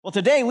Well,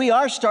 today we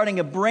are starting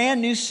a brand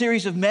new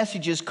series of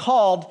messages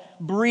called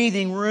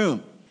Breathing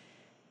Room.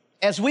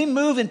 As we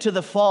move into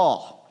the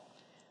fall,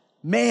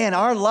 man,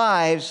 our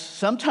lives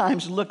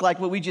sometimes look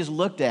like what we just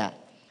looked at.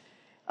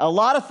 A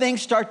lot of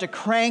things start to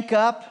crank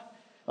up.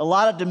 A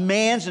lot of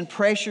demands and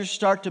pressures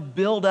start to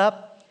build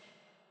up.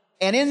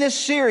 And in this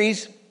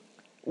series,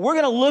 we're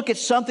going to look at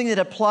something that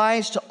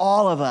applies to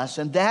all of us,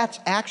 and that's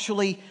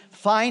actually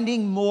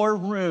finding more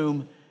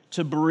room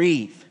to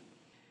breathe.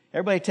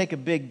 Everybody take a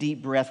big,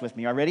 deep breath with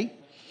me. Are you ready?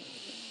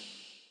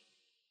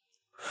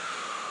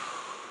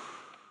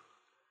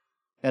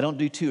 Now, don't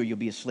do two or you'll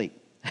be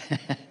asleep.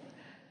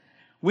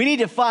 We need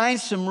to find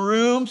some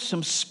room,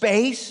 some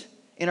space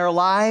in our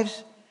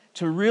lives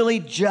to really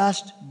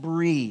just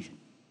breathe.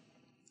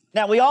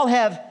 Now, we all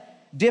have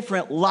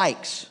different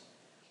likes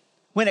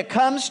when it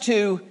comes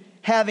to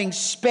having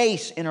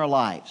space in our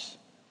lives.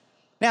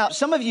 Now,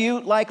 some of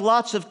you like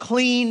lots of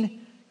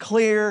clean,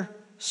 clear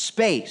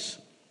space.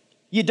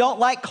 You don't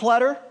like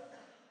clutter?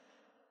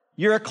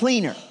 You're a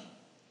cleaner.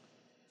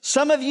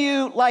 Some of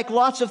you like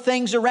lots of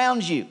things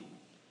around you.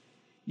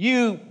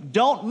 You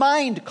don't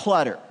mind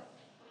clutter.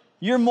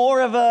 You're more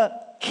of a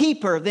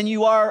keeper than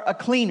you are a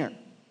cleaner.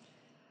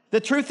 The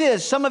truth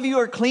is, some of you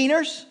are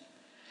cleaners,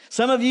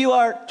 some of you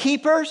are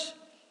keepers,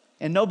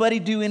 and nobody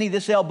do any of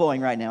this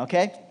elbowing right now,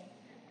 okay?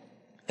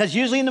 Because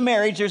usually in the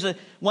marriage, there's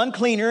one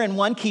cleaner and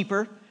one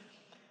keeper.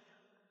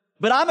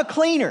 But I'm a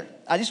cleaner.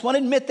 I just want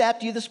to admit that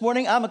to you this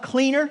morning. I'm a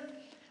cleaner.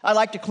 I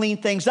like to clean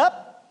things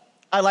up.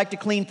 I like to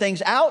clean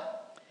things out.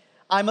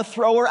 I'm a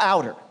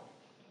thrower-outer.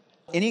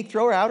 Any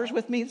thrower-outers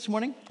with me this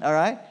morning? All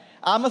right.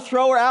 I'm a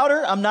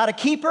thrower-outer. I'm not a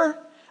keeper.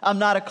 I'm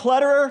not a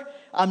clutterer.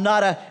 I'm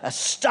not a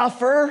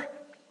stuffer.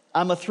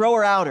 I'm a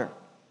thrower-outer.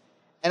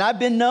 And I've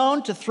been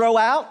known to throw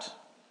out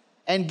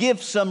and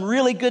give some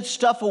really good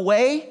stuff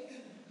away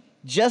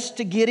just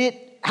to get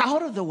it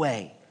out of the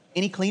way.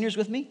 Any cleaners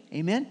with me?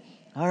 Amen?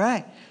 All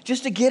right.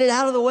 Just to get it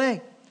out of the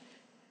way.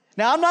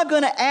 Now, I'm not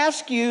going to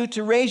ask you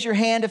to raise your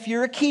hand if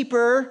you're a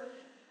keeper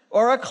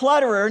or a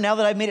clutterer, now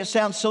that I've made it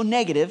sound so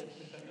negative.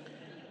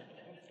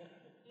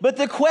 But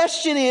the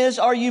question is,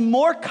 are you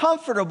more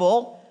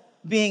comfortable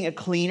being a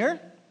cleaner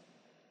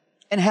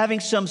and having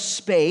some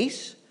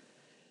space,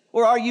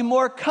 or are you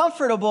more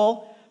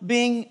comfortable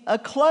being a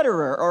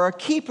clutterer or a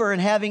keeper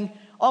and having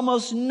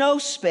almost no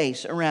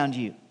space around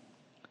you?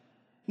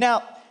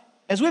 Now,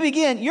 as we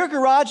begin, your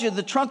garage or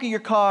the trunk of your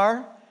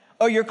car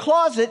or your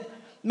closet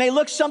may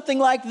look something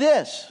like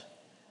this.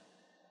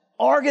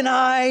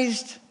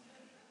 Organized,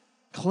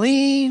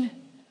 clean.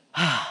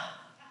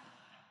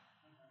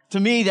 To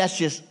me, that's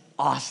just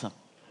awesome.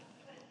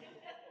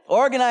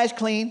 Organized,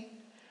 clean.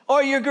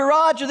 Or your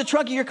garage or the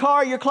trunk of your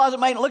car or your closet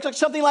might look like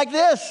something like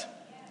this.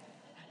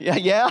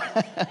 Yeah.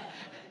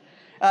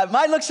 It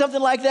might look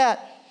something like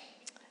that.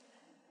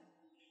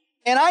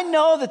 And I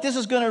know that this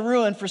is going to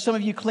ruin, for some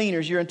of you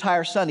cleaners, your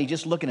entire Sunday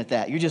just looking at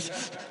that. You're just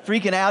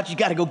freaking out. You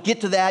got to go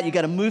get to that. You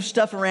got to move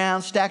stuff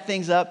around, stack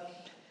things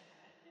up.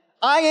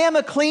 I am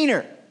a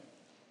cleaner,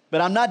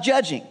 but I'm not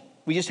judging.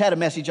 We just had a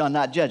message on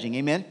not judging.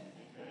 Amen?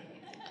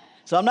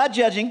 So I'm not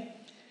judging.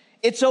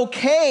 It's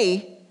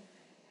okay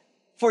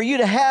for you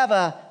to have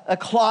a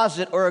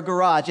closet or a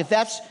garage. If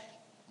that's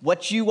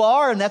what you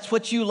are and that's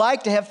what you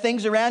like, to have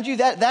things around you,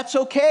 that's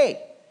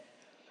okay.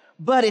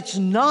 But it's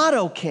not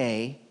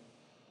okay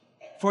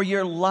for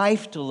your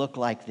life to look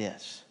like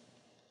this.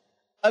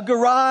 A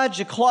garage,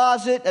 a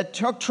closet, a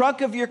trunk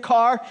of your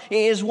car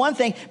is one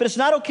thing, but it's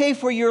not okay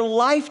for your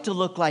life to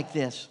look like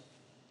this.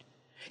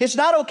 It's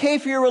not okay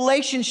for your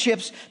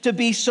relationships to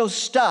be so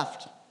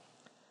stuffed,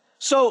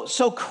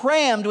 so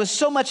crammed with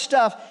so much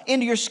stuff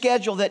into your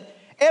schedule that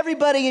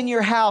everybody in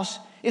your house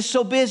is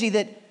so busy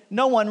that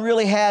no one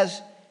really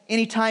has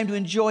any time to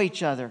enjoy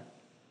each other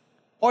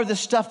or the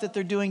stuff that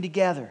they're doing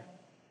together.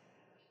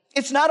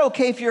 It's not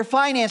okay for your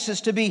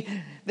finances to be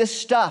this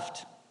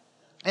stuffed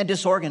and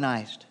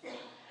disorganized.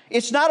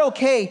 It's not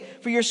okay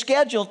for your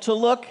schedule to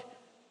look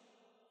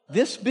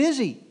this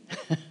busy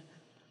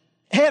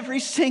every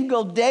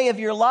single day of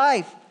your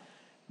life.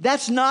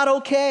 That's not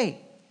okay.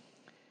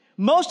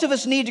 Most of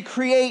us need to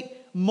create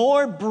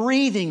more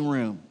breathing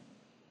room,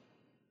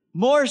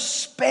 more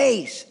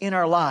space in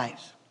our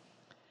lives.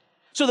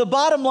 So the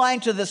bottom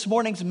line to this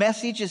morning's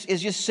message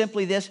is just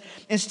simply this.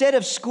 Instead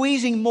of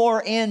squeezing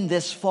more in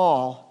this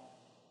fall,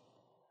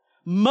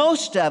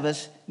 most of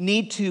us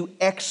need to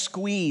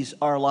squeeze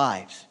our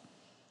lives.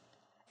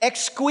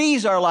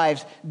 Squeeze our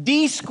lives,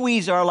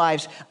 de-squeeze our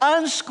lives,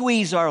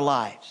 unsqueeze our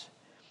lives.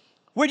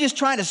 We're just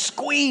trying to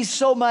squeeze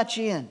so much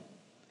in.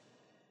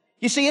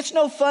 You see, it's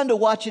no fun to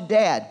watch a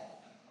dad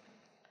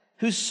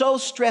who's so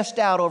stressed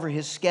out over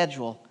his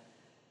schedule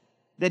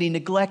that he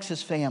neglects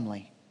his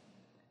family.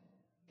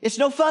 It's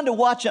no fun to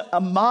watch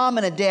a mom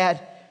and a dad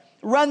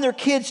run their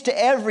kids to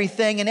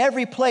everything and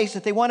every place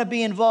that they want to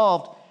be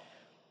involved,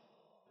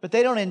 but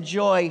they don't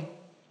enjoy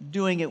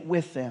doing it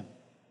with them.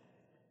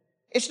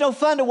 It's no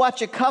fun to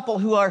watch a couple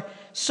who are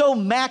so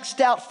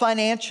maxed out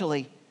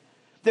financially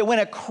that when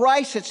a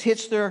crisis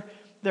hits their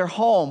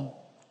home,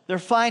 their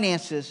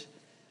finances,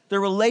 the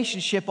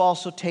relationship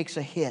also takes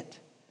a hit.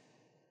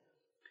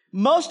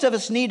 Most of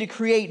us need to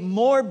create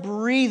more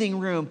breathing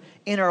room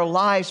in our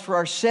lives for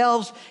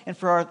ourselves and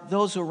for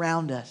those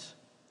around us.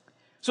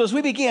 So as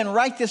we begin,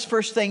 write this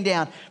first thing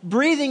down.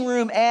 Breathing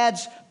room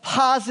adds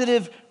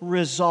positive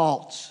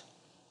results.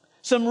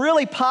 Some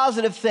really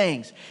positive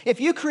things.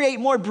 If you create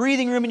more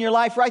breathing room in your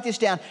life, write this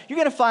down. You're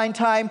going to find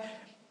time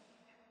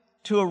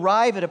to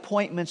arrive at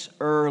appointments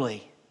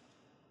early.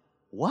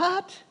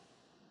 What?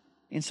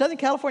 In Southern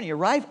California, you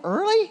arrive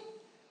early?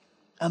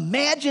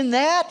 Imagine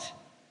that.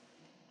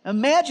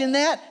 Imagine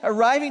that,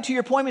 arriving to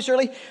your appointments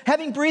early.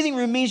 Having breathing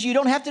room means you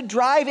don't have to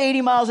drive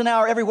 80 miles an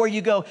hour everywhere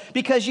you go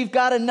because you've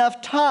got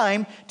enough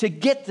time to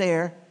get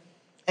there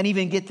and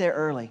even get there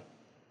early.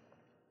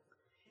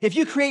 If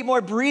you create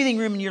more breathing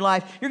room in your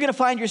life, you're going to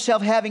find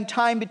yourself having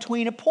time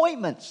between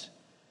appointments.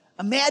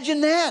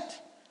 Imagine that.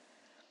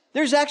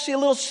 There's actually a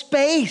little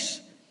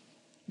space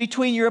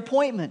between your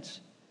appointments.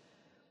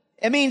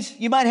 It means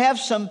you might have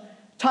some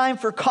time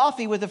for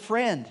coffee with a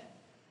friend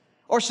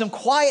or some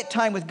quiet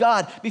time with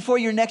God before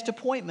your next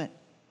appointment.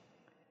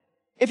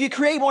 If you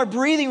create more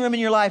breathing room in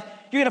your life,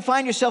 you're going to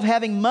find yourself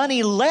having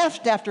money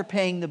left after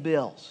paying the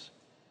bills.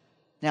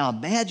 Now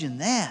imagine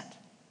that.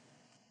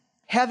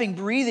 Having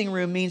breathing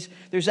room means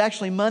there's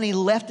actually money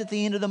left at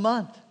the end of the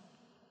month.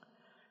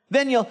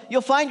 Then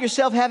you'll find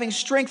yourself having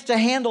strength to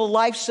handle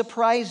life's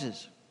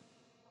surprises.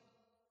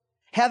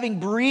 Having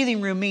breathing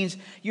room means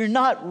you're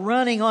not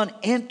running on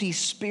empty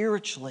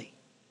spiritually.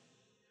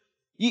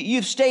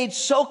 You've stayed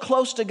so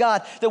close to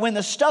God that when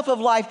the stuff of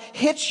life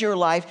hits your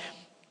life,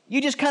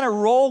 you just kind of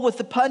roll with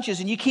the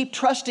punches and you keep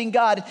trusting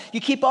God. You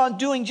keep on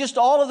doing just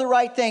all of the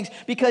right things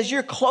because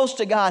you're close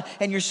to God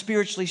and you're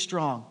spiritually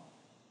strong.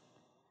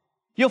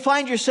 You'll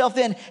find yourself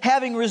then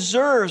having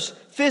reserves,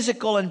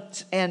 physical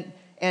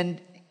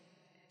and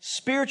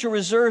spiritual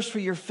reserves for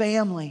your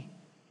family.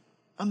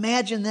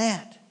 Imagine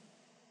that.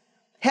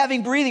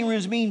 Having breathing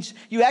rooms means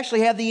you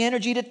actually have the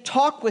energy to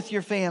talk with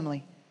your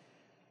family.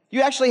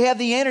 You actually have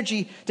the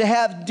energy to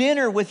have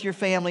dinner with your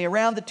family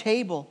around the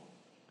table.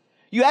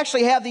 You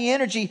actually have the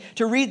energy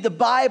to read the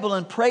Bible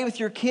and pray with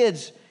your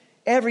kids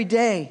every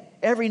day,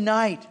 every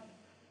night.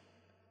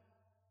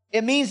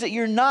 It means that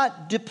you're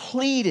not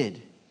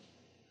depleted,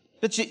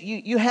 but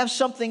you have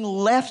something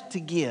left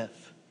to give.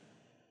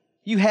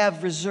 You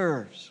have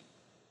reserves.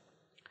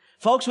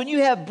 Folks, when you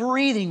have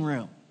breathing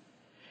room,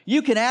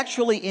 you can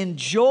actually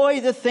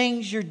enjoy the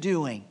things you're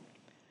doing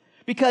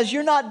because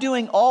you're not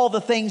doing all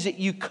the things that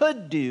you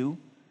could do.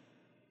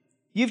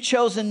 You've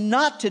chosen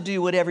not to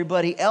do what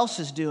everybody else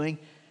is doing,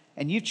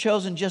 and you've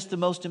chosen just the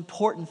most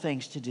important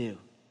things to do.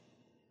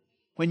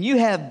 When you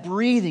have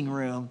breathing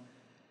room,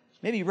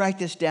 maybe write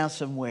this down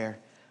somewhere.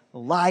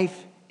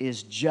 Life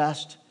is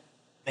just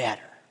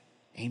better.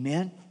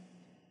 Amen?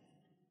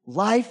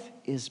 Life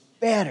is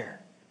better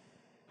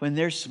when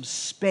there's some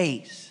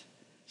space,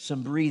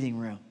 some breathing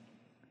room.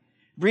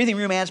 Breathing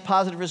room adds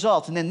positive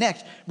results. And then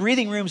next,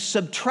 breathing room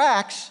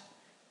subtracts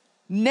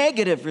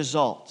negative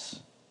results.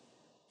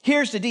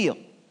 Here's the deal.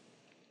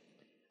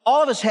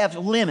 All of us have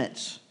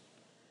limits.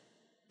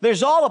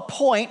 There's all a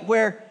point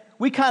where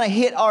we kind of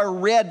hit our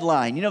red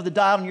line. You know the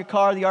dial in your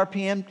car, the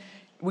RPM?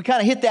 We kind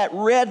of hit that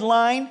red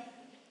line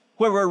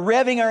where we're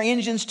revving our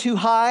engines too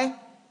high.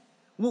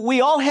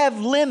 We all have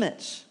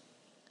limits.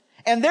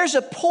 And there's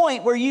a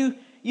point where you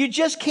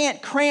just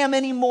can't cram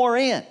any more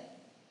in.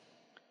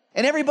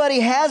 And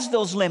everybody has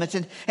those limits.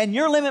 And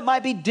your limit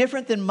might be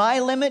different than my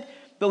limit,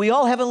 but we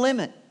all have a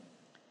limit.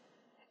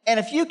 And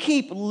if you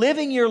keep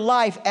living your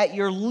life at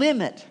your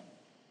limit,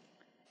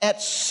 at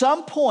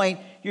some point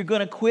you're going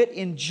to quit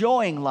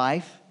enjoying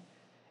life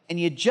and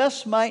you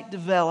just might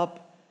develop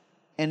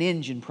an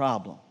engine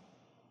problem.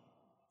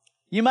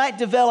 You might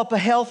develop a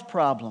health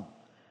problem.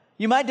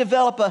 You might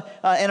develop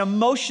an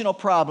emotional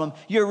problem.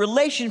 Your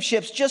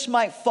relationships just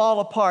might fall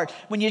apart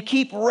when you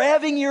keep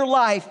revving your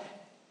life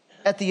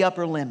at the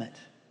upper limit.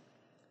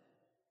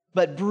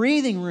 But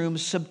breathing room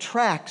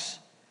subtracts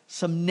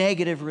some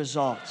negative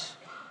results.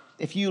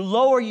 If you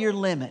lower your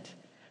limit,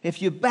 if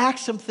you back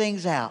some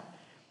things out,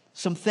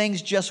 some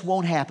things just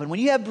won't happen. When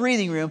you have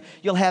breathing room,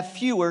 you'll have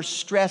fewer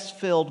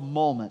stress-filled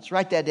moments.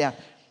 Write that down.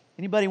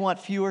 Anybody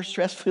want fewer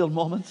stress-filled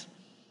moments?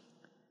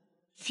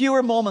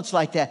 Fewer moments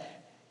like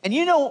that. And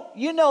you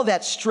know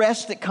that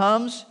stress that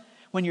comes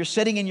when you're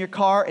sitting in your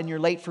car and you're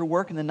late for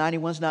work and the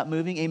 91's not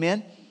moving.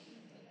 Amen?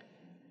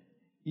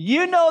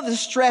 You know the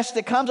stress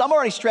that comes. I'm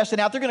already stressing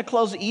out. They're going to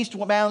close the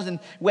eastbound and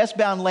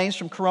westbound lanes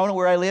from Corona,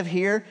 where I live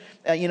here,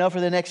 for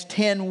the next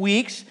 10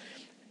 weeks.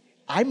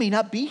 I may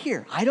not be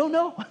here. I don't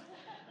know.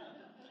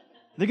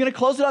 They're going to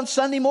close it on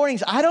Sunday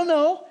mornings. I don't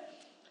know.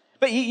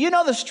 But you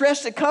know the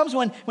stress that comes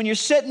when you're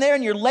sitting there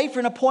and you're late for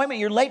an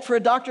appointment, you're late for a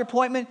doctor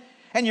appointment,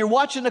 and you're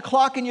watching the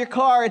clock in your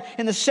car,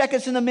 and the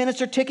seconds and the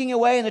minutes are ticking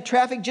away, and the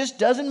traffic just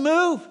doesn't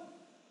move.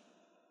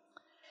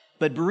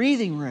 But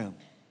breathing room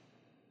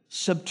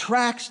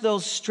subtracts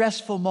those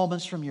stressful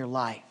moments from your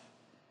life.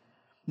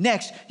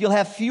 Next, you'll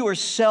have fewer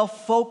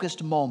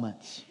self-focused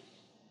moments.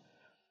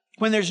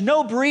 When there's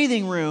no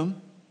breathing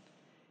room,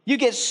 You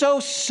get so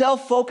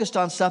self-focused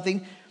on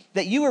something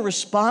that you are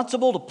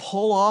responsible to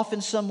pull off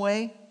in some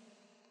way,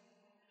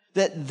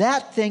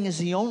 that thing is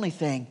the only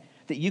thing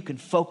that you can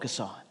focus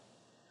on.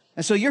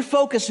 And so your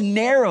focus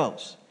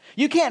narrows.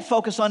 You can't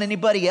focus on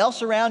anybody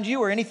else around you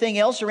or anything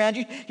else around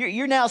you.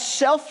 You're now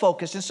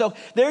self-focused. And so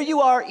there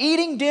you are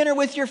eating dinner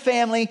with your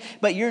family,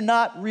 but you're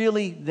not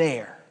really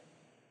there.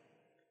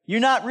 You're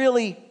not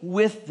really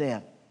with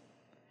them.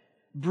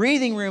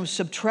 Breathing room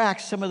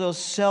subtracts some of those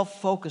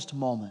self-focused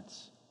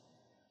moments.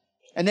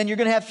 And then you're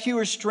going to have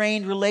fewer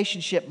strained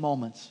relationship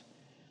moments.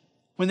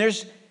 When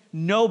there's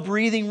no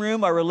breathing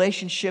room, our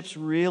relationships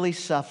really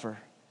suffer.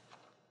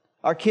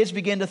 Our kids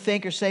begin to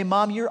think or say,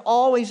 Mom, you're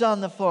always on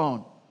the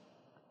phone.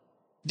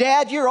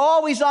 Dad, you're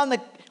always on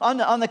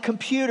the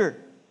computer.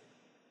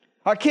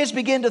 Our kids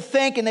begin to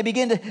think and they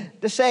begin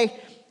to say,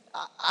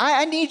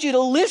 I need you to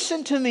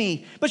listen to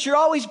me, but you're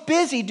always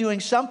busy doing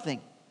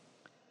something.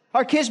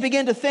 Our kids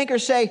begin to think or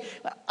say,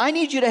 I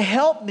need you to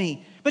help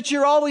me, but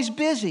you're always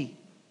busy.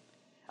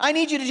 I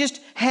need you to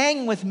just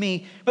hang with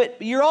me, but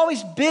you're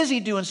always busy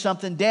doing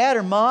something, Dad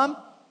or Mom.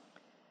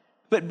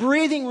 But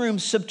breathing room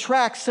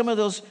subtracts some of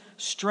those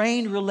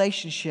strained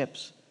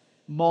relationships,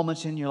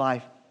 moments in your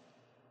life,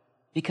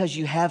 because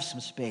you have some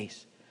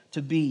space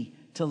to be,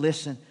 to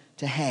listen,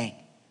 to hang.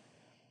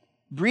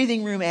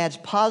 Breathing room adds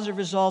positive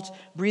results.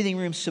 Breathing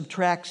room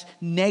subtracts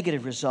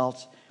negative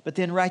results. But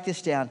then write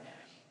this down.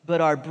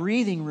 But our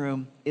breathing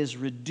room is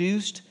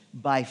reduced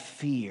by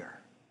fear.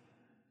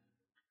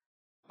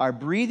 Our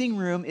breathing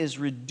room is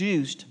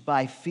reduced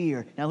by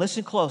fear. Now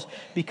listen close.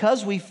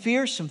 Because we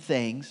fear some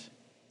things,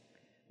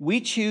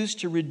 we choose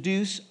to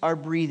reduce our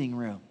breathing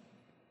room.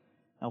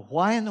 Now,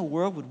 why in the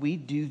world would we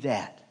do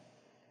that?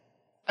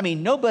 I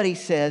mean, nobody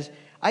says,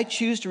 I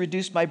choose to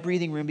reduce my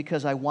breathing room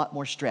because I want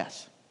more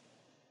stress.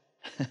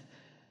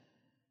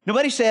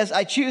 Nobody says,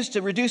 I choose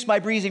to reduce my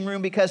breathing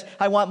room because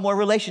I want more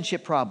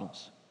relationship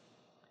problems.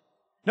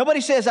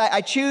 Nobody says,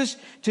 I choose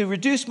to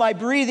reduce my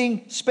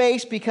breathing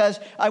space because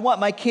I want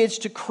my kids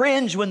to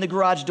cringe when the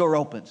garage door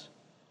opens.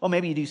 Well,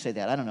 maybe you do say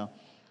that. I don't know.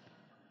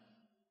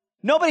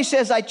 Nobody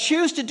says, I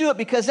choose to do it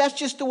because that's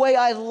just the way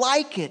I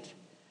like it.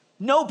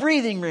 No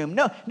breathing room,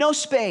 no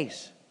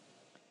space.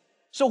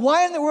 So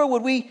why in the world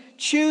would we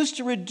choose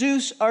to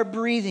reduce our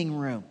breathing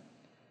room?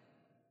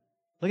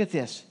 Look at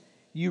this.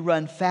 You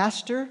run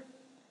faster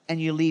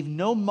and you leave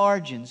no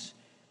margins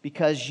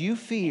because you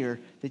fear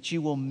that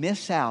you will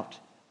miss out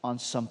on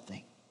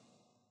something.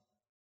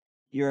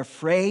 You're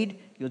afraid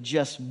you'll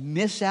just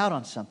miss out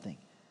on something.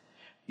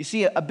 You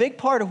see, a big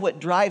part of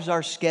what drives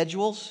our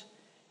schedules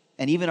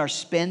and even our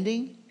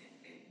spending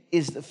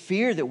is the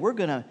fear that we're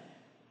going to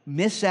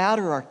miss out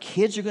or our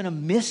kids are going to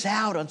miss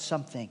out on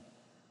something.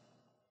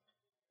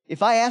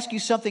 If I ask you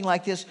something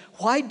like this,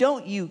 why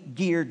don't you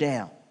gear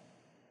down?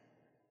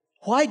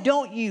 Why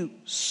don't you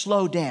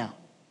slow down?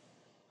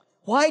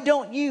 Why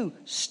don't you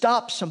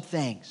stop some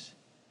things?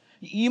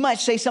 You might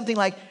say something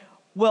like,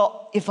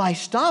 well, if I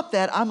stop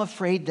that, I'm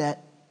afraid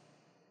that.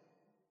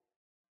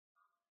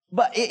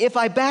 But if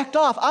I backed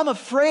off, I'm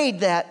afraid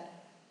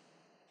that.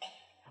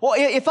 Well,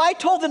 if I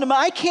told them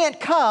I can't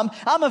come,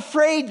 I'm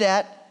afraid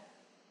that.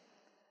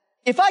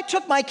 If I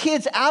took my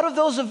kids out of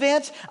those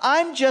events,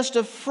 I'm just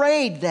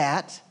afraid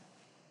that.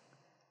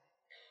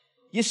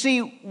 You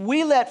see,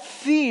 we let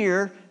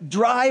fear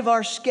drive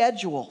our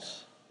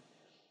schedules.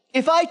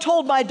 If I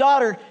told my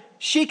daughter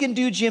she can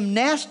do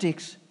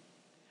gymnastics,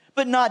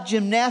 but not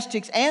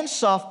gymnastics and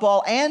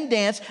softball and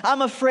dance,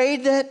 I'm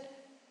afraid.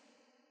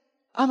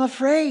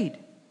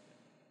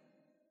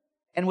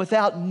 And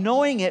without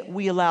knowing it,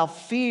 we allow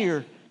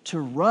fear to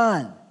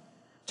run,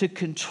 to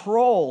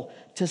control,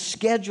 to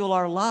schedule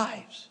our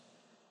lives.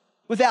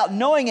 Without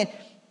knowing it,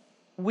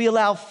 we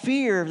allow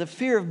fear, the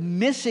fear of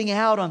missing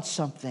out on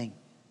something,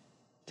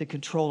 to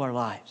control our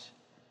lives.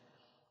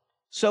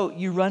 So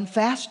you run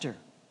faster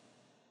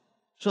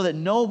so that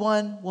no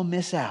one will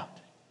miss out.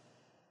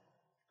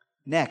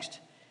 Next,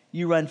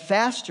 you run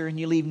faster and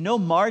you leave no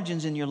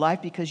margins in your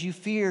life because you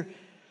fear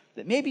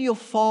that maybe you'll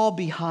fall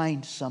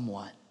behind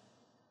someone.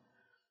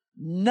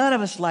 None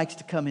of us likes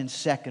to come in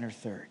second or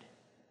third.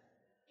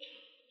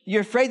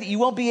 You're afraid that you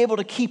won't be able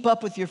to keep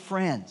up with your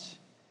friends.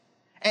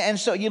 And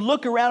so you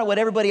look around at what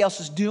everybody else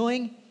is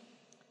doing,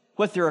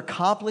 what they're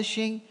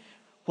accomplishing,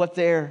 what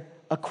they're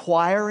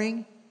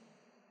acquiring,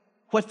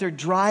 what they're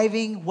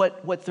driving,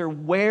 what they're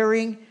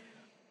wearing,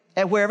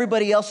 and where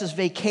everybody else is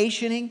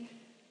vacationing.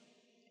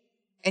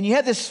 And you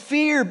have this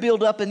fear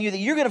build up in you that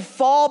you're going to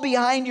fall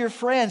behind your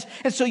friends.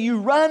 And so you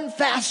run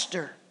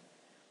faster.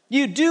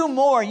 You do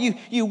more.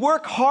 You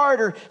work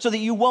harder so that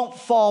you won't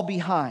fall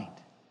behind.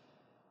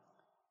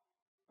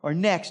 Or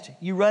next,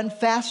 you run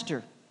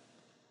faster.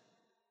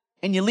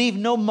 And you leave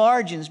no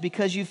margins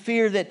because you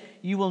fear that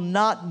you will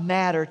not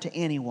matter to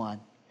anyone.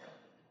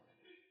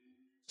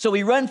 So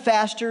we run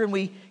faster and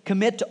we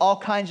commit to all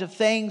kinds of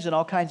things and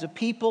all kinds of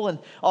people and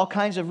all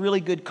kinds of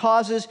really good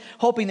causes,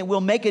 hoping that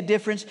we'll make a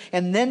difference,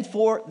 and then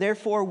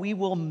therefore we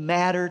will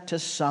matter to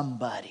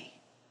somebody.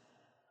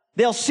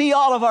 They'll see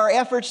all of our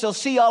efforts. They'll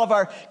see all of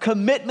our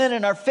commitment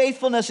and our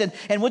faithfulness,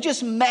 and we'll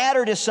just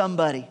matter to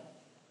somebody.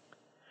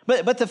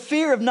 But the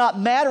fear of not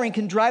mattering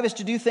can drive us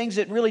to do things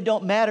that really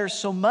don't matter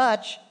so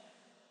much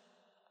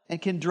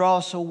and can draw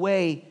us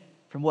away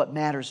from what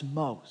matters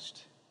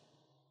most.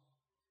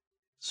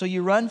 So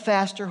you run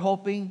faster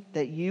hoping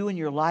that you and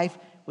your life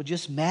will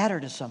just matter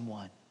to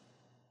someone.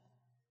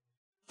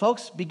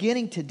 Folks,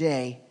 beginning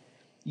today,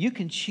 you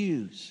can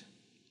choose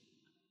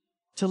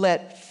to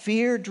let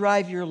fear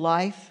drive your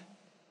life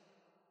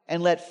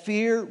and let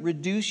fear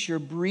reduce your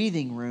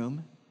breathing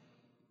room,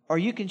 or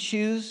you can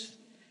choose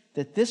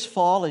that this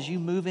fall, as you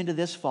move into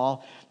this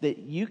fall, that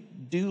you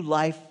do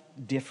life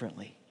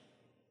differently.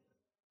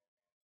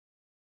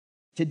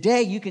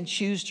 Today, you can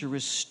choose to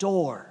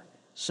restore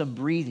some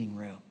breathing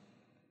room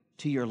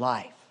to your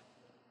life.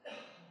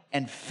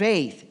 And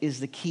faith is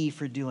the key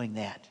for doing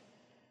that.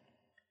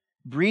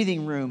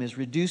 Breathing room is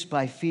reduced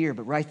by fear,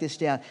 but write this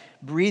down.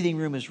 Breathing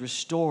room is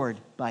restored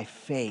by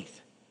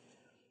faith,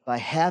 by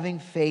having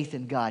faith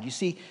in God. You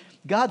see,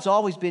 God's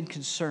always been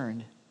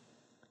concerned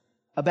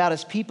about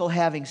His people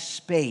having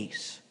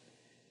space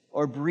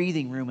or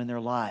breathing room in their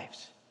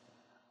lives.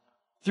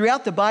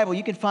 Throughout the Bible,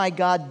 you can find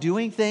God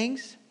doing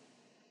things.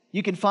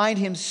 You can find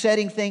Him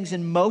setting things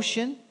in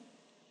motion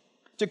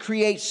to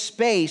create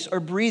space or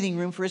breathing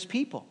room for His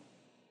people.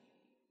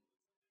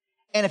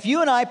 And if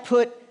you and I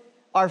put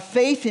our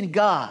faith in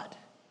God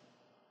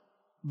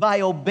by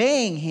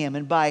obeying Him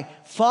and by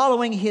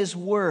following His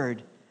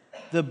word,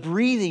 the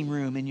breathing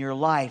room in your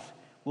life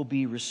will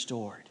be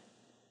restored.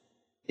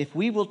 If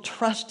we will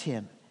trust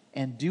Him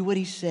and do what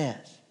He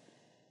says,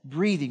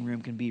 breathing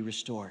room can be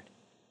restored.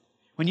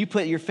 When you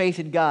put your faith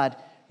in God,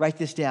 write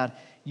this down,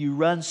 you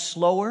run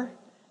slower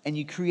and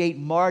you create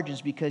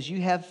margins because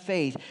you have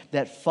faith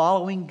that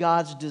following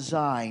God's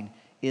design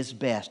is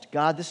best.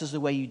 God, this is the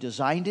way you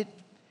designed it.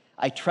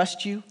 I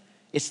trust you.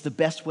 It's the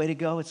best way to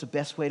go. It's the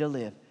best way to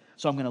live.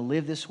 So I'm going to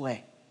live this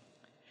way.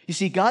 You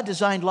see, God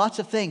designed lots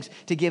of things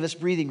to give us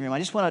breathing room. I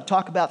just want to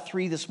talk about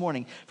 3 this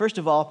morning. First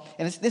of all,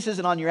 and this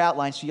isn't on your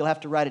outline, so you'll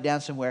have to write it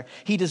down somewhere.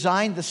 He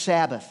designed the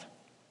Sabbath.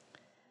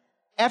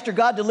 After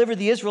God delivered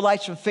the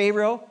Israelites from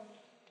Pharaoh,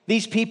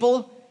 these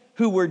people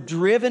who were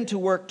driven to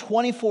work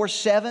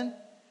 24/7,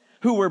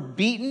 who were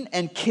beaten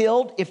and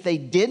killed if they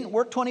didn't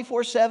work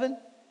 24/7,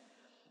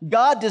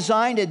 God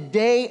designed a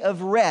day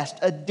of rest,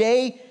 a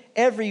day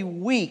every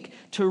week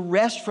to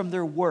rest from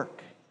their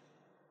work.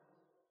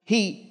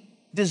 He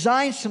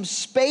designed some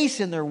space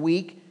in their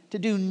week to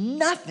do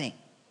nothing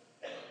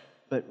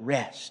but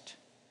rest,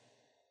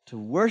 to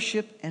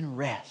worship and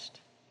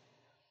rest.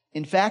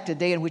 In fact, a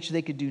day in which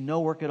they could do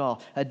no work at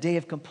all, a day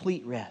of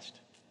complete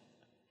rest.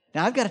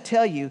 Now, I've got to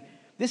tell you,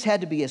 this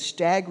had to be a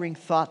staggering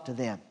thought to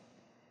them.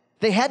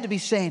 They had to be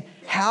saying,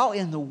 how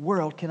in the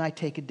world can I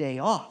take a day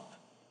off?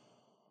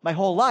 My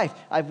whole life,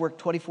 I've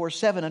worked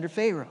 24/7 under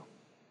Pharaoh.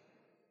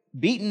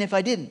 Beaten if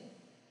I didn't.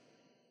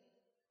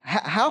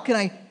 How can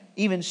I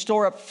even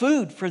store up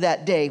food for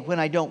that day when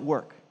I don't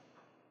work?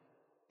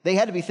 They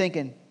had to be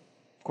thinking,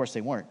 of course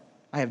they weren't,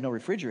 I have no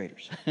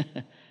refrigerators.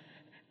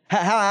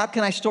 How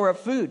can I store up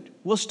food?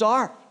 We'll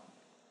starve.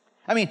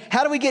 I mean,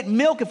 how do we get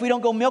milk if we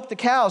don't go milk the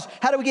cows?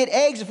 How do we get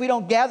eggs if we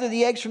don't gather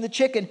the eggs from the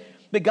chicken?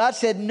 But God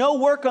said, no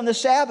work on the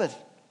Sabbath.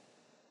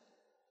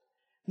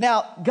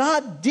 Now,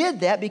 God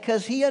did that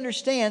because He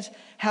understands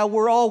how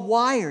we're all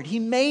wired. He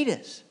made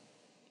us.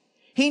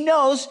 He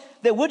knows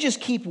that we'll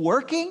just keep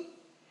working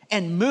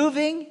and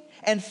moving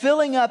and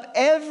filling up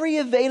every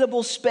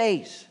available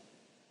space.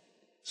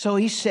 So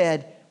He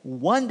said,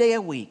 one day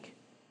a week,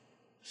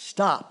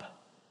 stop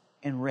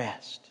and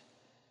rest.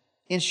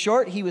 In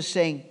short, He was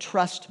saying,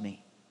 trust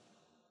me.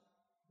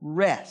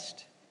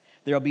 Rest.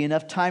 There'll be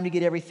enough time to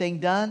get everything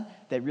done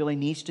that really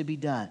needs to be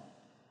done.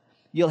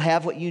 You'll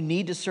have what you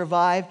need to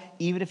survive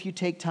even if you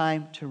take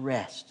time to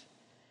rest.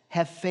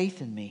 Have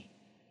faith in me.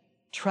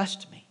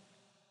 Trust me.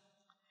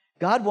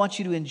 God wants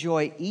you to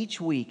enjoy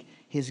each week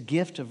His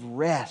gift of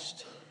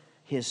rest,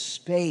 His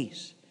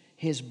space,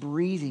 His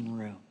breathing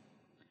room.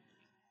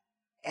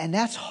 And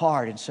that's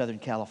hard in Southern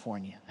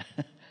California.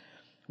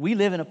 We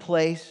live in a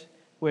place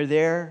where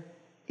there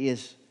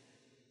is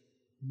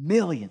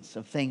millions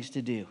of things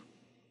to do.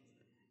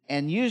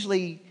 And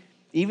usually,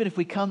 even if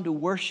we come to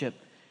worship,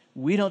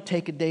 we don't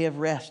take a day of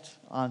rest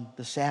on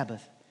the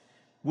Sabbath.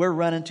 We're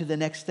running to the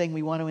next thing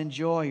we want to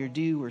enjoy or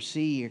do or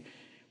see or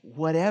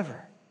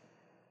whatever.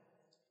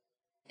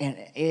 And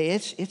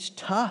it's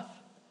tough.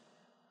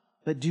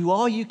 But do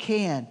all you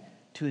can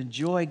to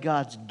enjoy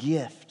God's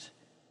gift,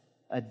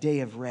 a day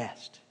of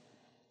rest.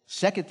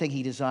 Second thing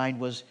He designed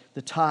was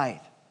the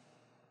tithe.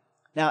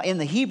 Now, in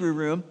the Hebrew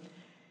room,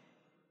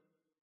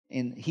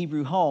 in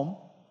Hebrew home,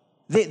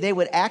 they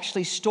would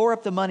actually store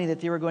up the money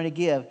that they were going to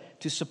give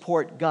to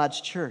support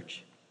God's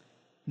church.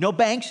 No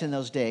banks in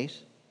those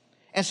days.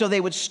 And so they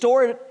would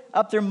store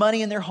up their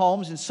money in their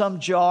homes in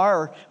some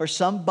jar or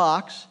some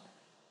box.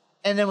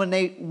 And then when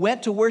they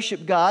went to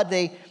worship God,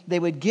 they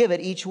would give it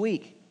each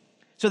week.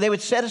 So they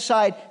would set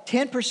aside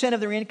 10% of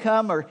their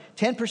income or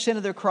 10%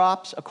 of their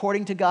crops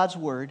according to God's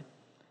word.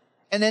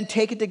 and then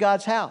take it to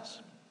God's house.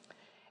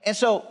 And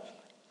so,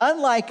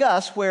 unlike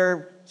us,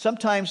 where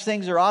sometimes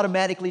things are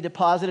automatically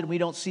deposited and we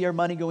don't see our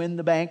money go in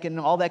the bank and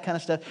all that kind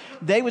of stuff,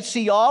 they would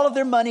see all of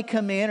their money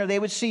come in, or they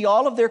would see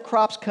all of their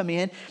crops come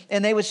in,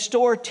 and they would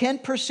store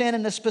 10%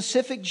 in a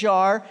specific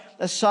jar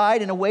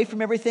aside and away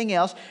from everything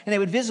else, and they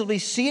would visibly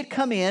see it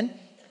come in,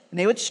 and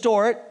they would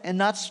store it and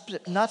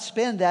not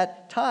spend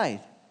that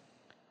tithe.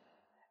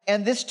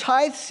 And this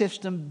tithe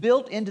system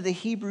built into the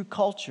Hebrew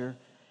culture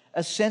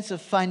a sense of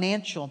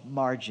financial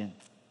margin.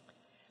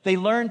 They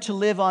learned to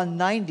live on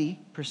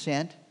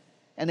 90%,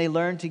 and they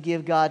learned to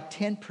give God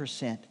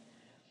 10%.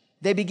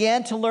 They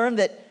began to learn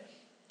that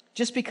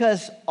just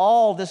because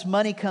all this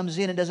money comes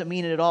in, it doesn't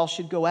mean it all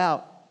should go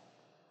out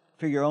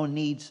for your own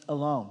needs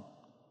alone.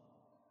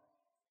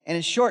 And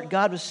in short,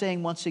 God was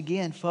saying once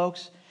again,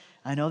 folks,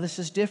 I know this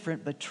is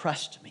different, but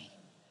trust me.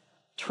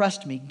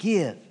 Trust me.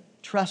 Give.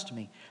 Trust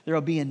me. There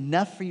will be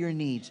enough for your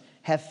needs.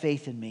 Have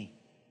faith in me.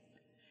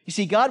 You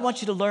see, God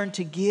wants you to learn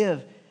to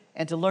give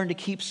and to learn to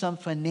keep some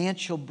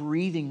financial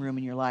breathing room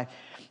in your life.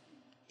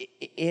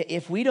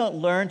 If we don't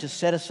learn to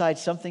set aside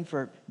something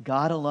for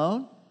God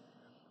alone,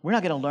 we're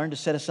not going to learn to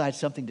set aside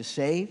something to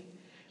save.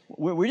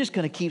 We're just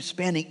going to keep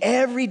spending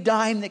every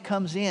dime that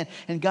comes in.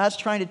 And God's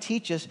trying to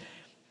teach us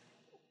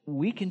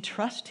we can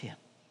trust Him,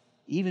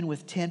 even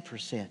with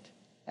 10%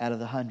 out of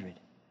the 100.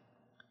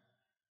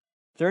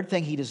 Third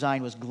thing He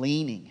designed was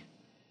gleaning.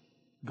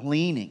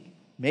 Gleaning.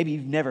 Maybe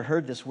you've never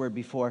heard this word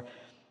before.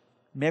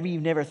 Maybe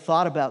you've never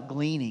thought about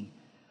gleaning.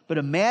 But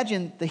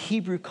imagine the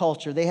Hebrew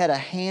culture. They had a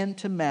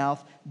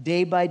hand-to-mouth,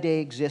 day-by-day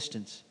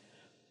existence.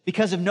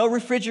 Because of no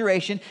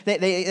refrigeration,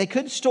 they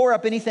couldn't store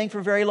up anything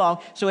for very long.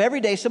 So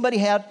every day, somebody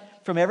had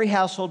from every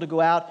household to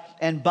go out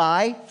and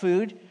buy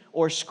food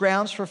or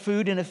scrounge for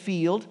food in a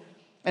field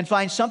and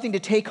find something to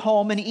take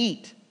home and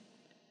eat.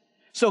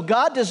 So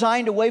God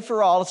designed a way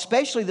for all,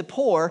 especially the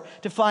poor,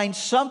 to find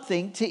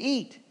something to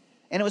eat.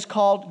 And it was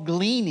called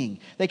gleaning.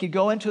 They could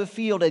go into a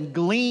field and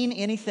glean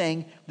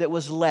anything that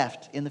was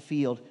left in the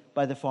field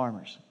by the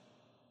farmers.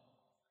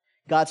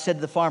 God said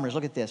to the farmers,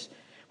 look at this.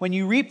 When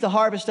you reap the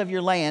harvest of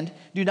your land,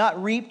 do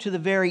not reap to the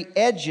very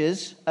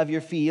edges of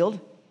your field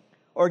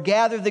or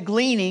gather the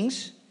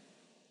gleanings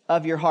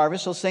of your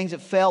harvest, those things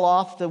that fell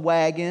off the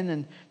wagon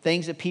and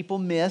things that people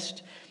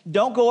missed.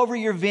 Don't go over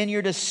your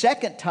vineyard a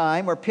second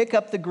time or pick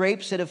up the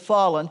grapes that have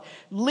fallen.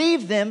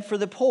 Leave them for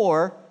the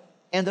poor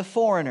and the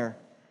foreigner.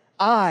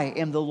 I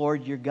am the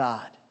Lord your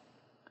God.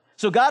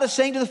 So God is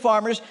saying to the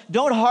farmers,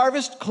 don't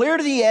harvest clear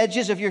to the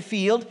edges of your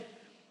field.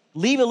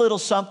 Leave a little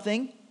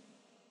something.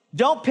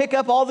 Don't pick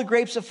up all the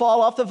grapes that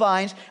fall off the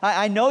vines.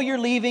 I know you're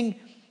leaving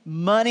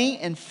money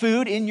and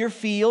food in your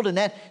field, and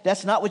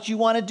that's not what you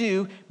want to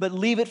do, but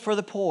leave it for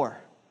the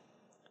poor.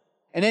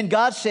 And then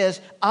God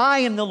says, I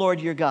am the Lord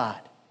your God.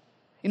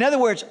 In other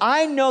words,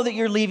 I know that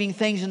you're leaving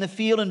things in the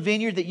field and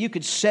vineyard that you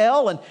could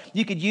sell and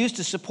you could use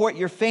to support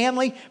your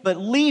family, but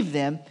leave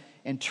them.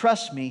 And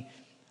trust me,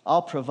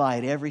 I'll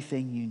provide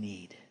everything you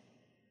need.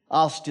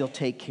 I'll still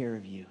take care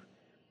of you.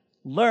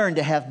 Learn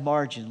to have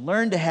margin.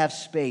 Learn to have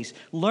space.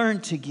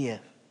 Learn to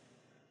give.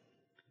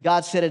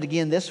 God said it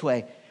again this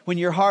way. When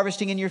you're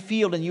harvesting in your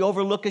field and you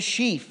overlook a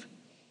sheaf,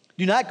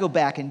 do not go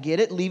back and get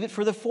it. Leave it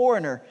for the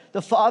foreigner,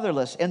 the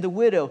fatherless, and the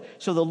widow,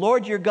 so the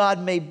Lord your God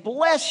may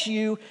bless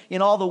you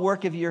in all the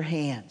work of your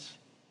hands.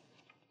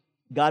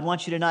 God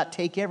wants you to not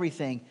take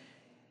everything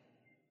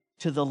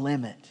to the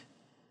limit,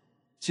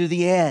 to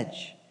the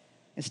edge.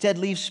 Instead,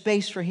 leave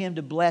space for Him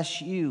to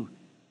bless you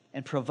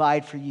and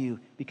provide for you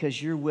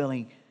because you're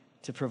willing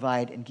to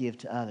provide and give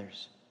to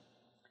others.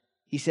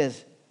 He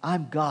says,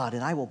 I'm God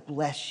and I will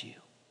bless you.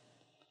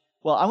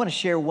 Well, I want to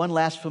share one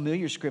last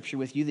familiar scripture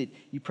with you that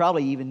you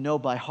probably even know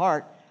by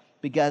heart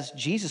because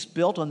Jesus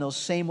built on those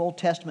same Old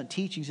Testament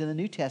teachings in the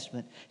New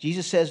Testament.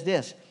 Jesus says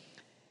this,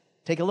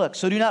 take a look.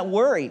 So do not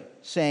worry,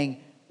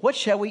 saying, what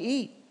shall we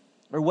eat?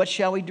 Or what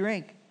shall we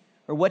drink?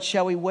 Or what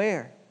shall we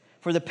wear?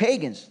 For the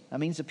pagans,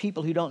 that means the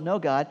people who don't know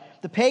God,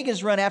 the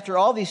pagans run after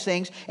all these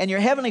things, and your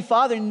heavenly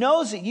Father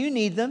knows that you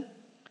need them.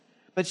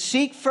 But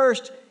seek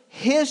first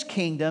His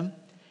kingdom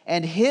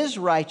and His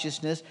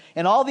righteousness,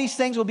 and all these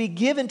things will be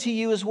given to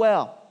you as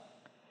well.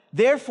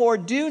 Therefore,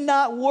 do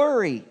not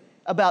worry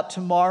about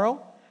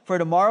tomorrow, for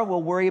tomorrow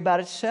will worry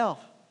about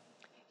itself.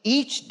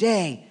 Each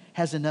day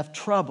has enough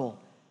trouble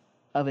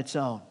of its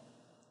own.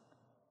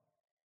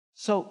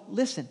 So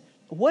listen,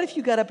 what if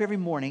you got up every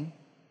morning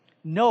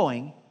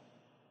knowing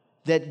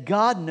that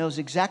God knows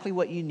exactly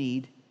what you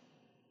need,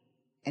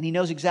 and He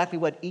knows exactly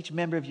what each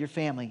member of your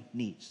family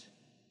needs?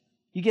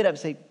 You get up and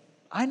say,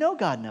 I know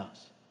God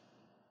knows.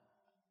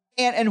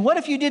 And what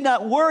if you did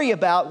not worry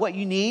about what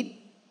you need,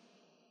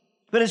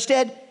 but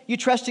instead you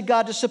trusted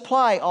God to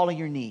supply all of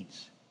your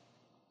needs?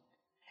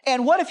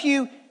 And what if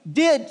you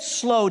did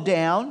slow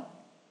down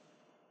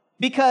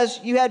because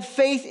you had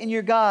faith in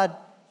your God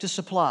to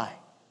supply?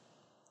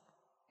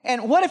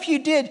 And what if you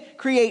did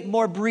create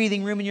more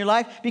breathing room in your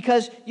life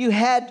because you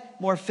had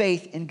more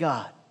faith in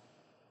God?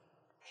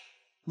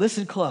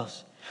 Listen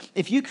close.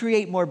 If you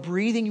create more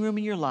breathing room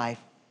in your life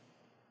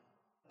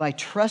by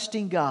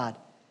trusting God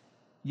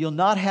You'll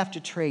not have to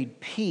trade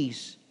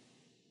peace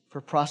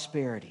for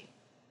prosperity.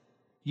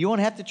 You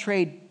won't have to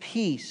trade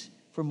peace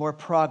for more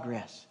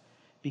progress,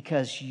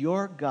 because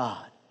your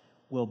God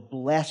will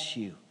bless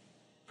you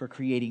for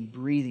creating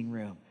breathing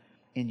room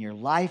in your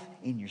life,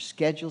 in your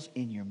schedules,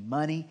 in your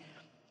money,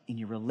 in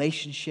your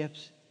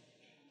relationships.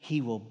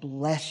 He will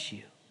bless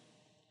you.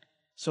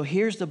 So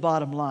here's the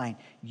bottom line.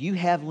 You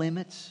have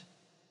limits.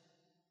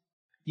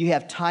 You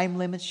have time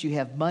limits. You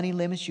have money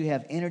limits. You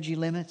have energy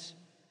limits.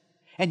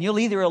 And you'll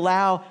either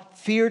allow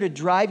fear to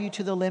drive you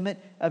to the limit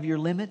of your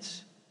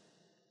limits,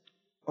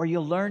 or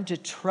you'll learn to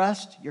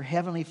trust your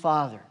Heavenly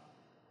Father,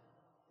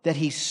 that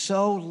He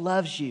so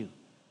loves you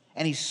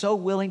and He's so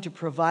willing to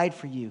provide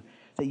for you,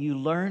 that you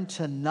learn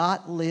to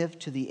not live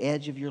to the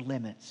edge of your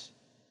limits,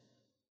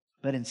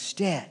 but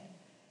instead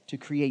to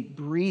create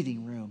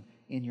breathing room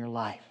in your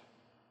life.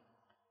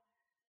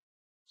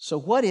 So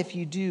what if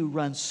you do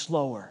run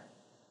slower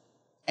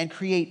and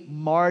create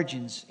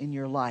margins in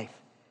your life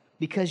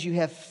because you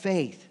have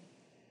faith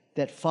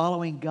that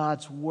following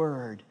God's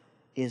Word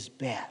is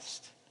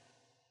best?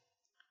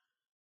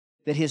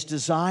 That His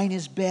design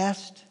is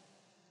best,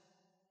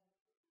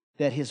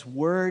 that His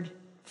Word,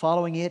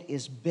 following it,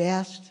 is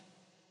best.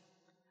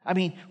 I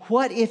mean,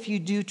 what if you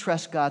do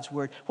trust God's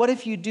Word? What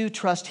if you do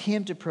trust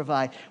Him to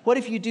provide? What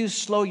if you do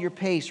slow your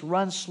pace,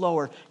 run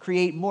slower,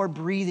 create more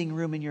breathing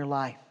room in your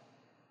life?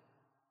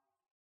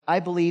 I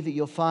believe that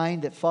you'll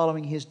find that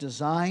following His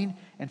design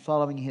and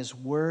following His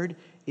Word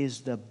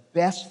is the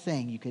best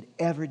thing you could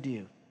ever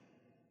do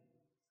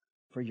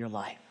for your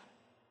life.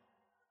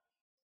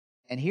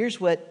 And here's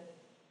what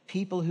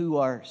people who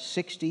are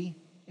 60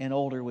 and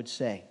older would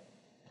say.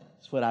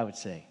 That's what I would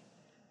say.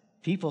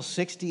 People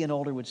 60 and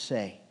older would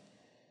say,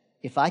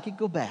 if I could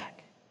go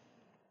back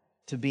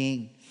to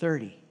being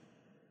 30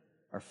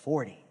 or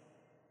 40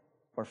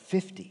 or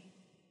 50,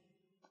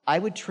 I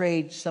would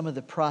trade some of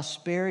the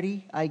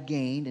prosperity I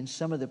gained and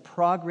some of the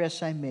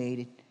progress I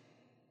made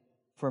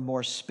for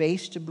more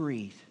space to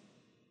breathe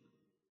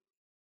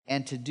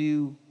and to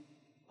do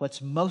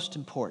what's most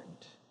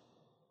important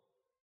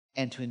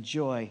and to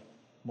enjoy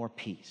more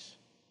peace.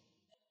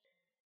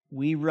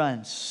 We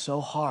run so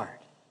hard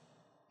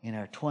in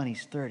our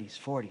 20s, 30s,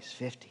 40s,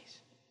 50s.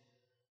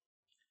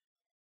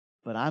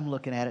 But I'm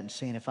looking at it and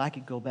saying, if I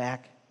could go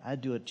back, I'd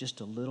do it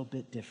just a little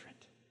bit different.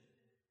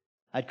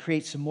 I'd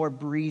create some more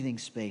breathing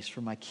space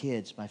for my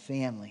kids, my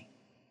family.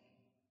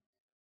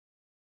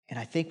 And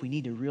I think we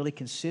need to really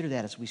consider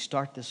that as we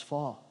start this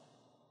fall.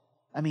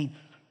 I mean,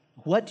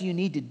 what do you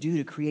need to do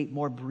to create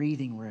more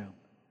breathing room?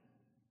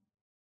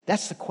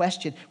 That's the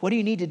question. What do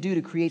you need to do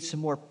to create some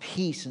more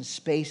peace and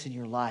space in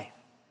your life?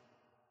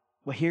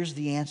 Well, here's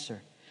the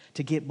answer.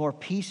 To get more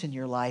peace in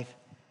your life,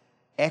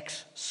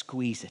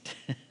 squeeze it.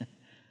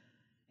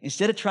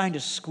 Instead of trying to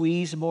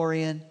squeeze more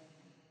in,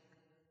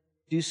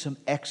 do some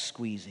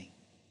squeezing.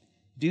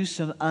 Do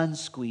some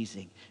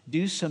unsqueezing.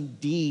 Do some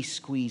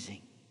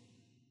de-squeezing.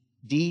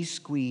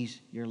 De-squeeze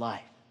your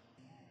life.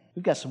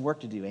 We've got some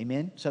work to do.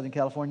 Amen, Southern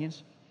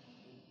Californians?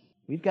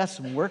 We've got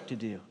some work to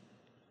do.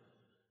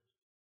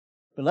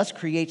 But let's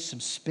create some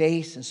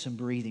space and some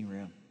breathing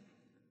room.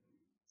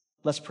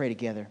 Let's pray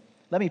together.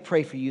 Let me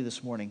pray for you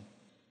this morning.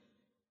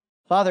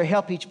 Father,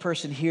 help each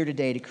person here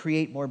today to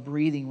create more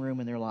breathing room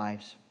in their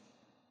lives.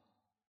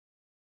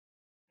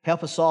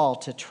 Help us all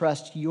to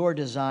trust your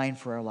design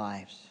for our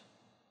lives,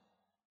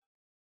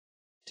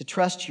 to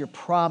trust your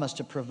promise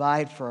to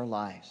provide for our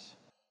lives.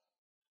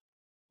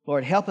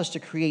 Lord, help us to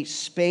create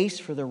space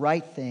for the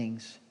right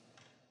things.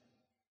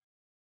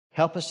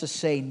 Help us to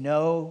say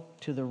no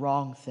to the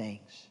wrong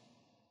things.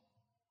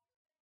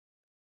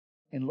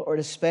 And Lord,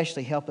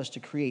 especially help us to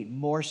create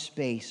more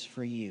space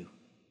for you.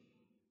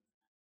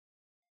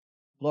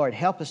 Lord,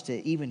 help us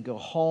to even go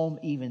home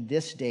even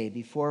this day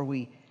before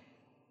we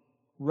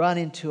run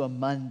into a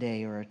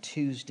Monday or a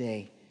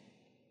Tuesday,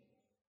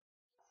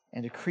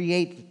 and to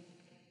create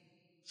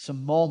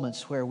some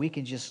moments where we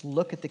can just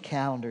look at the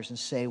calendars and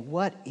say,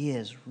 what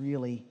is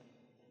really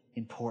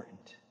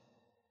important?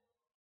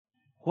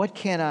 What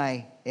can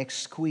I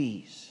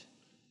squeeze?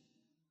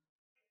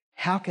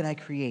 How can I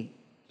create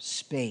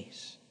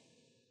space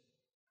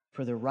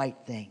for the right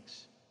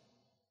things?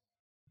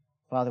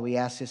 Father, we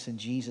ask this in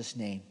Jesus'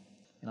 name.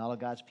 And all of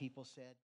God's people said,